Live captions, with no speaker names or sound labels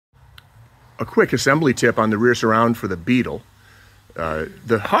a quick assembly tip on the rear surround for the Beetle.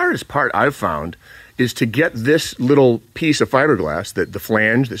 The hardest part I've found is to get this little piece of fiberglass, the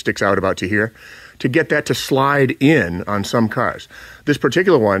flange that sticks out about to here, to get that to slide in on some cars. This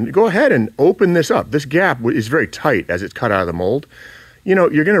particular one, go ahead and open this up. This gap is very tight as it's cut out of the mold. You know,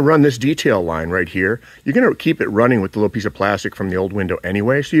 you're going to run this detail line right here. You're going to keep it running with the little piece of plastic from the old window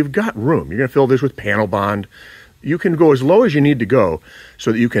anyway, so you've got room. You're going to fill this with panel bond. You can go as low as you need to go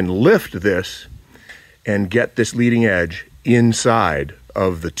so that you can lift this and get this leading edge inside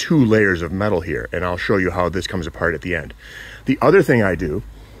of the 2 layers of metal here, and I'll show you how this comes apart at the end. The other thing I do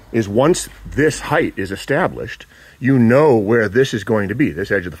is once this height is established, you know where this is going to be, this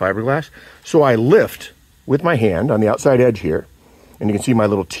edge of the fiberglass. So I lift with my hand on the outside edge here, and you can see my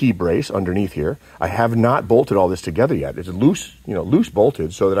little T-brace underneath here. I have not bolted all this together yet. It's loose, you know, loose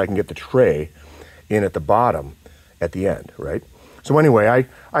bolted so that I can get the tray in at the bottom at the end, right? So anyway,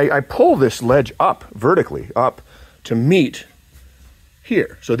 I pull this ledge up vertically, up to meet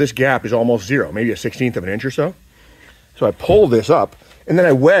here. So this gap is almost 0, maybe a 1/16 of an inch or so. So I pull this up, and then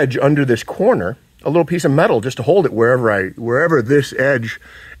I wedge under this corner a little piece of metal just to hold it wherever this edge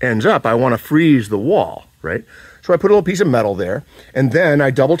ends up. I want to freeze the wall, right? So I put a little piece of metal there, and then I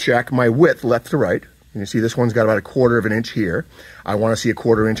double check my width left to right. You can see this one's got about a 1/4 of an inch here. I want to see a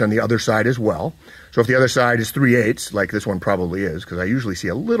 1/4 inch on the other side as well. So if the other side is 3/8, like this one probably is, because I usually see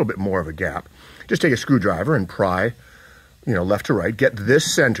a little bit more of a gap, just take a screwdriver and pry, you know, left to right, get this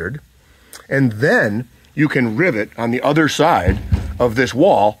centered, and then you can rivet on the other side of this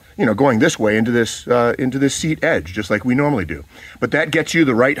wall, you know, going this way into this seat edge, just like we normally do. But that gets you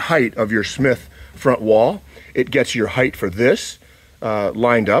the right height of your Smith front wall. It gets your height for this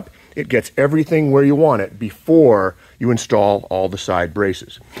lined up. It gets everything where you want it before you install all the side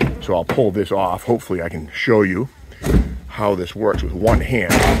braces. So I'll pull this off. Hopefully I can show you how this works with one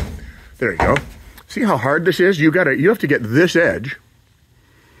hand. There you go. See how hard this is? You have to get this edge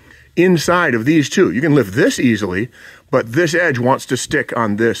inside of these 2. You can lift this easily, but this edge wants to stick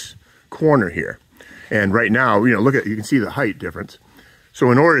on this corner here. And right now, you know, you can see the height difference.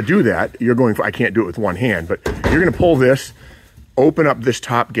 So in order to do that, I can't do it with one hand, but you're going to pull this, open up this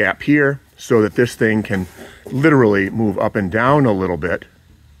top gap here so that this thing can literally move up and down a little bit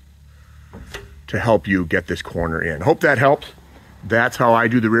to help you get this corner in. Hope that helps. That's how I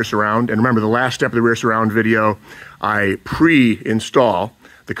do the rear surround. And remember, the last step of the rear surround video, I pre-install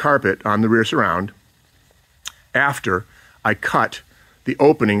the carpet on the rear surround after I cut the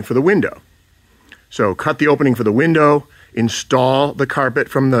opening for the window. So cut the opening for the window, install the carpet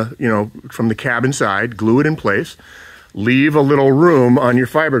from the cabin side, glue it in place, leave a little room on your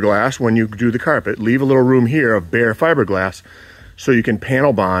fiberglass when you do the carpet, leave a little room here of bare fiberglass so you can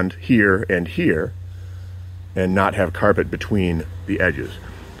panel bond here and not have carpet between the edges.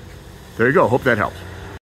 There you go. Hope that helps.